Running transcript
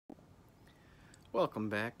Welcome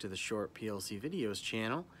back to the Short PLC Videos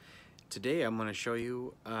channel. Today I'm going to show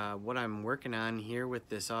you what I'm working on here with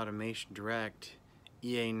this Automation Direct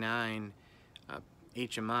EA9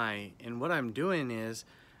 HMI. And what I'm doing is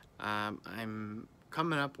I'm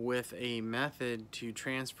coming up with a method to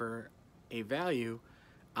transfer a value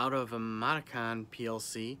out of a Modicon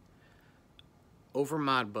PLC over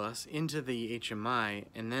Modbus into the HMI,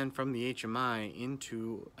 and then from the HMI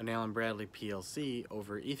into an Allen Bradley PLC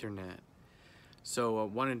over Ethernet. So I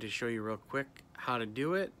wanted to show you real quick how to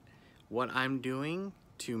do it, what I'm doing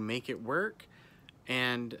to make it work,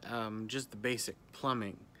 and just the basic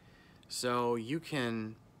plumbing. So you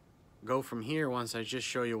can go from here. Once I just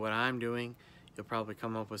show you what I'm doing, you'll probably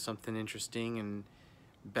come up with something interesting and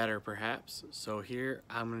better perhaps. So here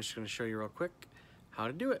I'm just going to show you real quick how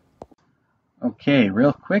to do it. Okay,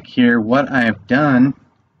 real quick here, what I've done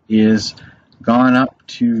is gone up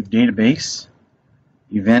to database,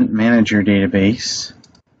 event manager database.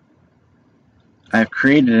 I've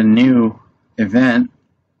created a new event,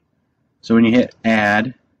 so when you hit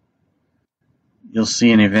add, you'll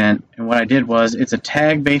see an event. And what I did was, it's a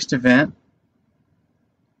tag based event,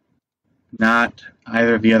 not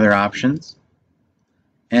either of the other options.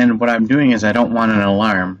 And what I'm doing is I don't want an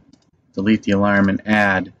alarm. Delete the alarm and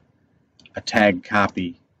add a tag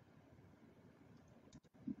copy.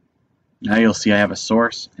 Now you'll see I have a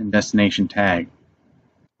source and destination tag.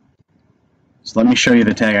 So let me show you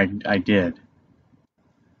the tag I did.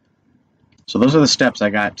 So those are the steps I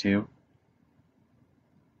got to.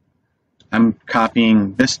 I'm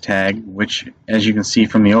copying this tag, which, as you can see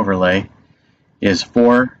from the overlay, is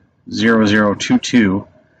 40022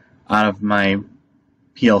 out of my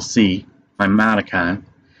PLC, my Modicon,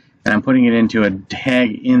 and I'm putting it into a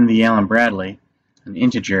tag in the Allen Bradley, an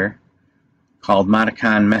integer called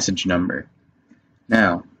Modicon message number.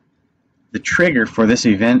 Now, the trigger for this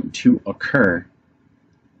event to occur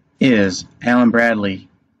is Allen Bradley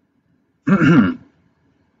PLC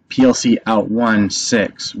out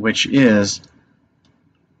 1.6, which is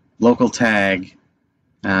local tag.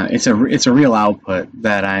 It's a real output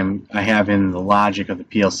that I have in the logic of the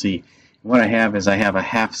PLC. What I have is I have a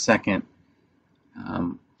half-second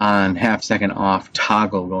on, half-second off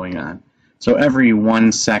toggle going on. So every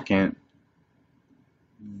 1 second,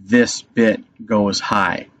 this bit goes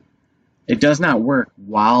high. It does not work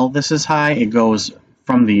while this is high. It goes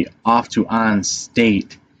from the off to on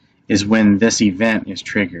state is when this event is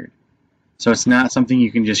triggered. So it's not something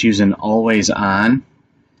you can just use an always on.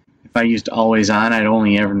 If I used always on, I'd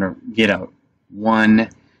only ever get one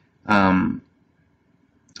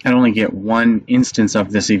instance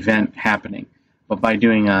of this event happening. But by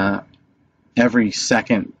doing every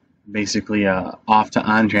second, basically off to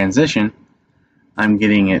on transition, I'm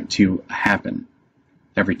getting it to happen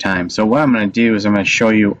every time. So what I'm going to do is I'm going to show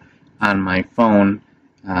you on my phone.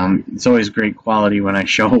 It's always great quality when I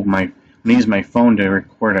use my phone to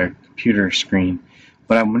record a computer screen,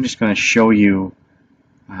 but I'm just going to show you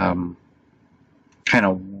kind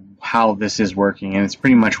of how this is working, and it's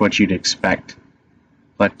pretty much what you'd expect.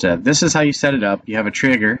 But this is how you set it up. You have a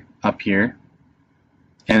trigger up here,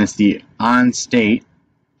 and it's the on state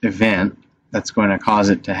event that's going to cause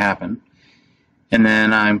it to happen. And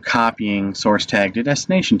then I'm copying source tag to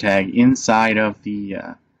destination tag inside of the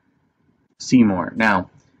Seymour. Now,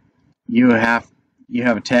 you have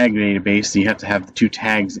a tag database, so you have to have the two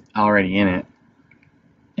tags already in it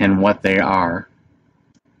and what they are,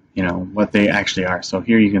 what they actually are. So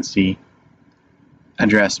here you can see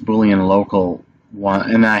address boolean local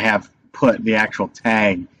one, and I have put the actual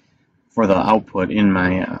tag for the output in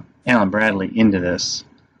my Allen Bradley into this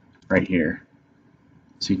right here.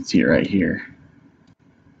 So you can see it right here.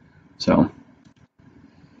 So,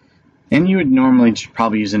 and you would normally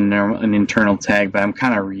probably use an internal tag, but I'm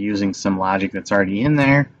kind of reusing some logic that's already in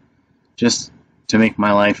there just to make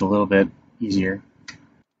my life a little bit easier.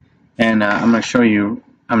 And I'm going to show you,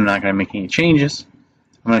 I'm not going to make any changes.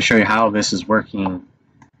 I'm going to show you how this is working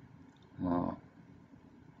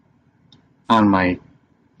on my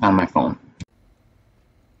phone.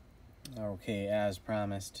 Okay, as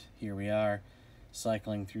promised, here we are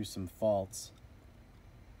cycling through some faults.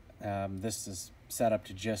 This is set up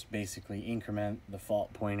to just basically increment the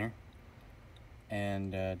fault pointer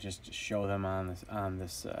and just show them on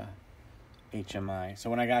this HMI.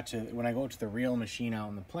 So when I go to the real machine out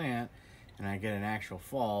in the plant and I get an actual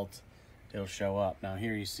fault, it'll show up. Now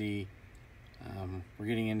here you see we're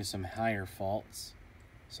getting into some higher faults.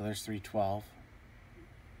 So there's 312,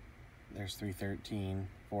 there's 313,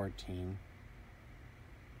 14.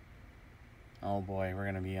 Oh boy, we're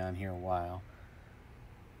gonna be on here a while.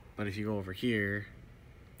 But if you go over here,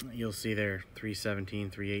 you'll see there 317,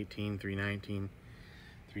 318, 319.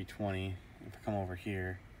 320. If I come over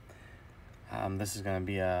here, this is going to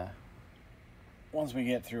be a, once we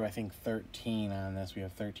get through I think 13 on this, we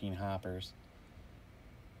have 13 hoppers,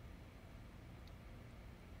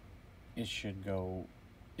 it should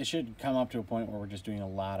come up to a point where we're just doing a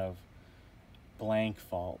lot of blank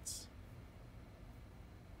faults.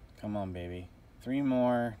 Come on, baby. 3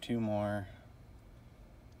 more, 2 more.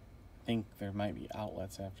 I think there might be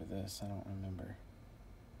outlets after this. I don't remember.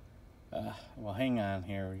 Well, hang on.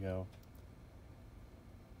 Here we go.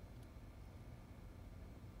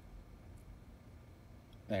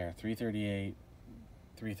 There, 338,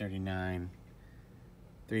 339,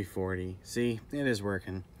 340. See, it is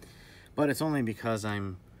working. But it's only because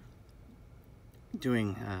I'm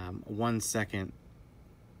doing 1 second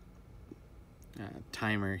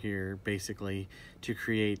timer here, basically, to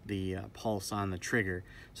create the pulse on the trigger.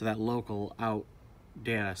 So that local out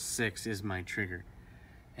data 6 is my trigger.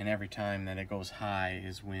 And every time that it goes high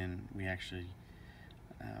is when we actually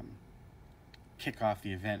kick off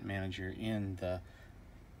the event manager in the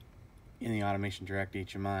Automation Direct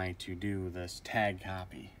HMI to do this tag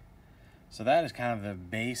copy. So that is kind of the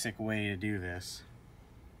basic way to do this.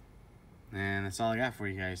 And that's all I got for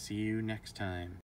you guys. See you next time.